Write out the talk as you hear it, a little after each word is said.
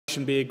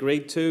be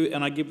agreed to,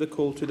 and I give the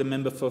call to the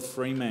member for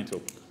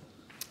Fremantle.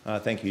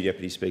 Thank you,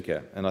 Deputy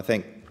Speaker, and I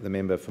thank the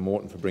member for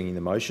Moreton for bringing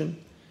the motion,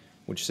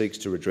 which seeks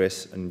to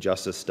redress an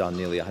injustice done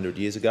nearly 100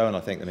 years ago, and I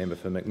thank the member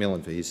for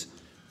Macmillan for his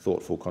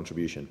thoughtful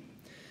contribution.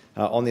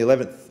 On the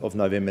 11th of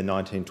November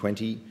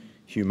 1920,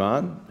 Hugh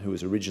Mahon, who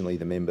was originally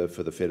the member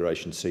for the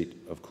Federation seat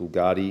of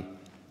Coolgardie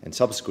and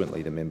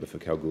subsequently the member for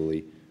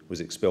Kalgoorlie,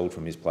 was expelled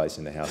from his place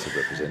in the House of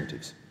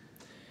Representatives.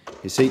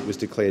 His seat was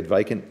declared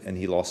vacant and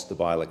he lost the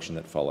by-election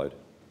that followed.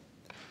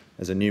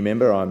 As a new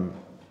member, I'm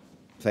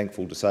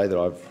thankful to say that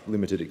I've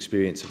limited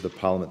experience of the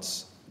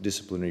Parliament's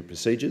disciplinary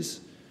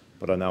procedures,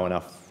 but I know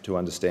enough to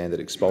understand that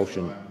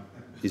expulsion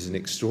is an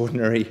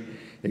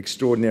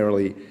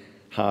extraordinarily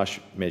harsh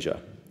measure.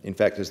 In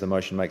fact, as the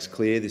motion makes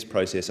clear, this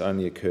process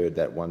only occurred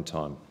that one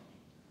time.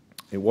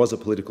 It was a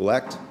political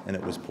act and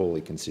it was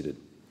poorly considered.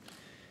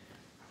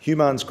 Hugh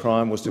Mahon's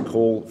crime was to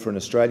call for an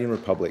Australian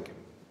Republic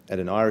at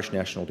an Irish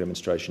national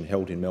demonstration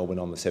held in Melbourne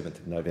on the 7th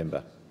of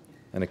November,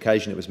 an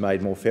occasion that was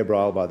made more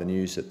febrile by the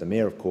news that the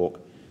Mayor of Cork,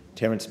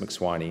 Terence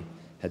McSwiney,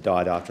 had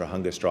died after a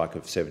hunger strike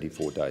of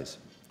 74 days.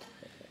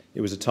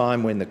 It was a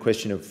time when the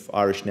question of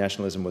Irish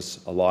nationalism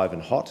was alive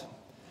and hot,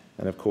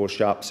 and of course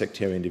sharp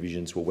sectarian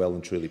divisions were well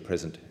and truly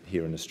present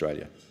here in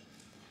Australia.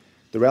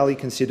 The rally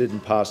considered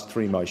and passed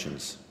 3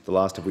 motions, the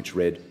last of which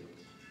read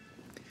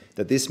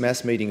that this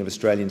mass meeting of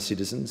Australian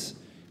citizens,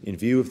 in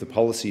view of the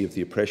policy of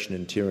the oppression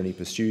and tyranny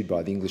pursued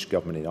by the English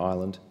government in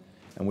Ireland,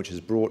 and which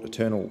has brought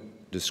eternal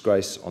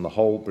disgrace on the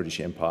whole British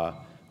Empire,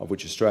 of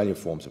which Australia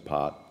forms a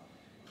part,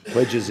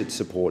 pledges its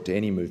support to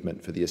any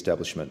movement for the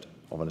establishment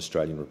of an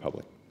Australian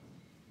Republic.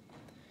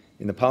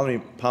 In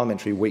the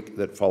parliamentary week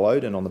that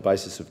followed, and on the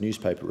basis of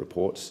newspaper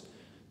reports,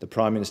 the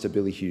Prime Minister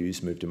Billy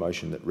Hughes moved a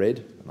motion that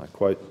read, and I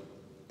quote,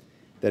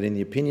 that in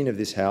the opinion of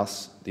this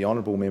House, the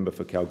Honourable Member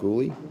for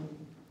Kalgoorlie,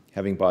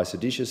 having by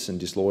seditious and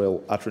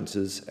disloyal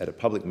utterances at a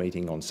public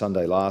meeting on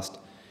Sunday last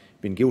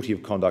been guilty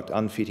of conduct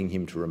unfitting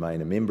him to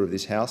remain a member of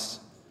this House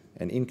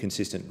and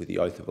inconsistent with the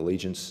oath of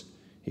allegiance,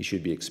 he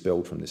should be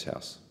expelled from this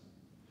House.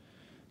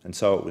 And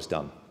so it was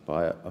done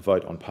by a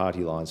vote on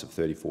party lines of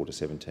 34 to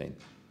 17.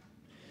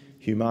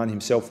 Hugh Mahon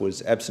himself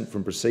was absent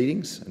from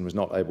proceedings and was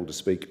not able to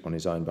speak on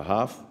his own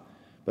behalf,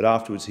 but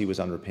afterwards he was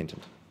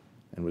unrepentant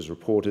and was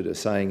reported as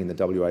saying in the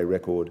WA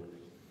record,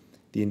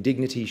 "The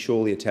indignity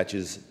surely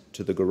attaches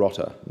to the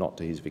garrotter, not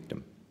to his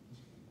victim."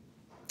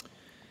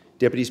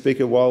 Deputy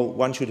Speaker, while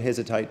one should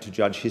hesitate to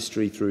judge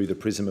history through the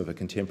prism of a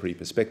contemporary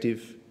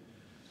perspective,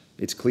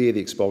 it's clear the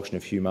expulsion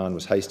of Hugh Mahon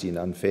was hasty and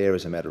unfair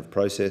as a matter of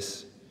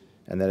process,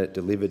 and that it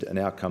delivered an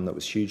outcome that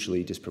was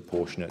hugely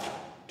disproportionate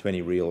to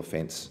any real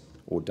offence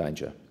or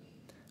danger.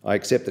 I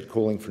accept that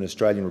calling for an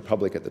Australian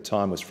Republic at the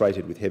time was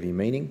freighted with heavy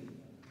meaning.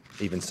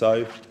 Even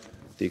so,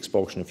 the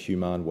expulsion of Hugh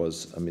Mahon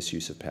was a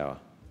misuse of power.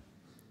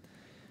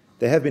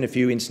 There have been a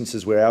few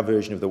instances where our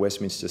version of the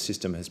Westminster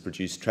system has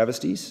produced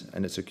travesties,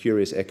 and it's a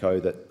curious echo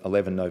that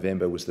 11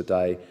 November was the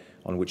day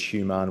on which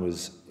Hugh Mahon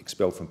was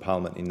expelled from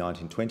Parliament in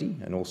 1920,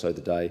 and also the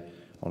day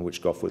on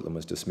which Gough Whitlam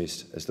was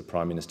dismissed as the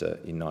Prime Minister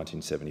in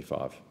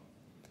 1975.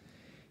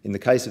 In the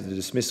case of the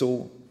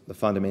dismissal, the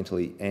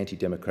fundamentally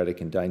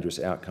anti-democratic and dangerous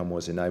outcome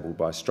was enabled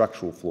by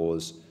structural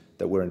flaws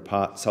that were in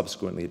part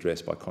subsequently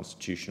addressed by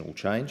constitutional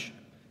change,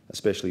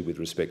 especially with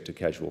respect to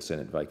casual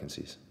Senate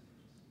vacancies.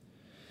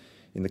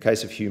 In the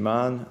case of Hugh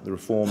Mahon, the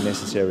reform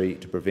necessary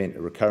to prevent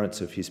a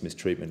recurrence of his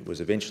mistreatment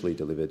was eventually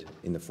delivered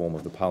in the form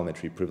of the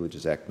Parliamentary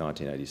Privileges Act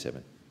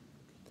 1987.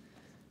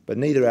 But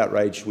neither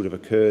outrage would have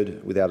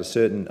occurred without a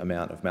certain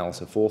amount of malice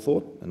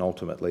aforethought, and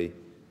ultimately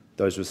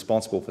those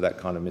responsible for that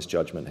kind of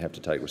misjudgment have to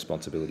take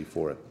responsibility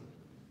for it.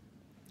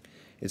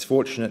 It's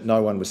fortunate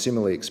no one was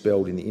similarly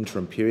expelled in the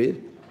interim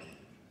period.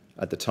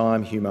 At the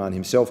time, Hugh Mahon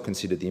himself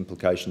considered the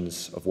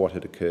implications of what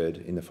had occurred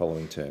in the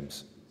following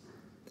terms.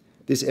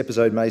 This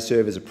episode may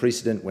serve as a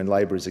precedent when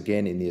Labor is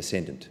again in the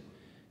ascendant.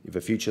 If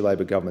a future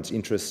Labor government's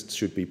interests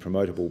should be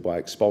promotable by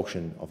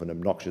expulsion of an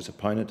obnoxious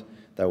opponent,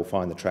 they will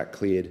find the track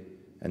cleared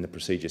and the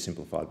procedure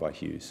simplified by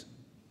Hughes.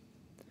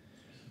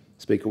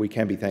 Speaker, we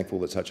can be thankful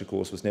that such a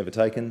course was never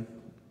taken.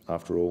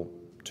 After all,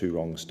 2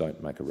 wrongs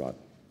don't make a right.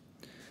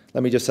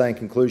 Let me just say in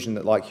conclusion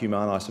that, like Hugh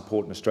Mahon, I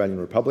support an Australian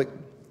Republic,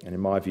 and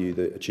in my view,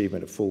 the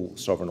achievement of full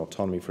sovereign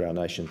autonomy for our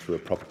nation through a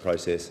proper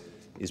process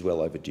is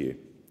well overdue.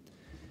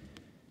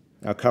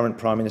 Our current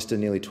Prime Minister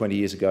nearly 20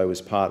 years ago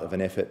was part of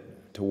an effort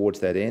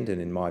towards that end,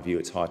 and in my view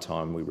it's high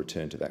time we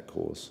return to that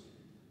cause.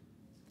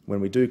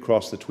 When we do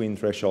cross the twin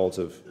thresholds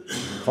of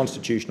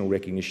constitutional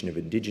recognition of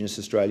Indigenous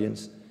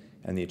Australians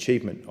and the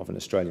achievement of an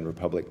Australian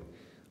Republic,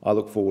 I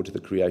look forward to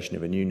the creation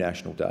of a new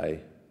national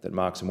day that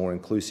marks a more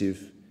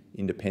inclusive,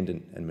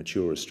 independent and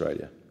mature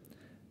Australia,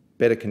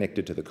 better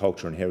connected to the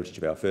culture and heritage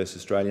of our first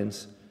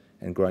Australians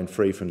and grown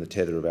free from the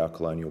tether of our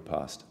colonial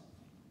past.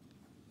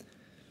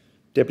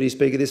 Deputy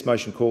Speaker, this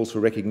motion calls for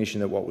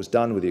recognition that what was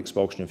done with the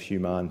expulsion of Hugh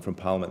Mahon from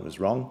Parliament was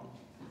wrong.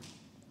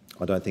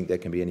 I don't think there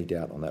can be any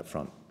doubt on that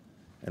front.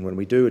 And when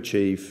we do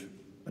achieve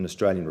an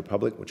Australian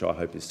Republic, which I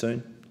hope is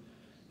soon,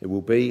 it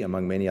will be,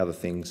 among many other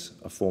things,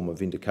 a form of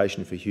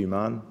vindication for Hugh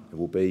Mahon. It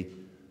will be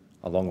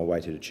a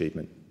long-awaited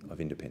achievement of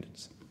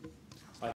independence.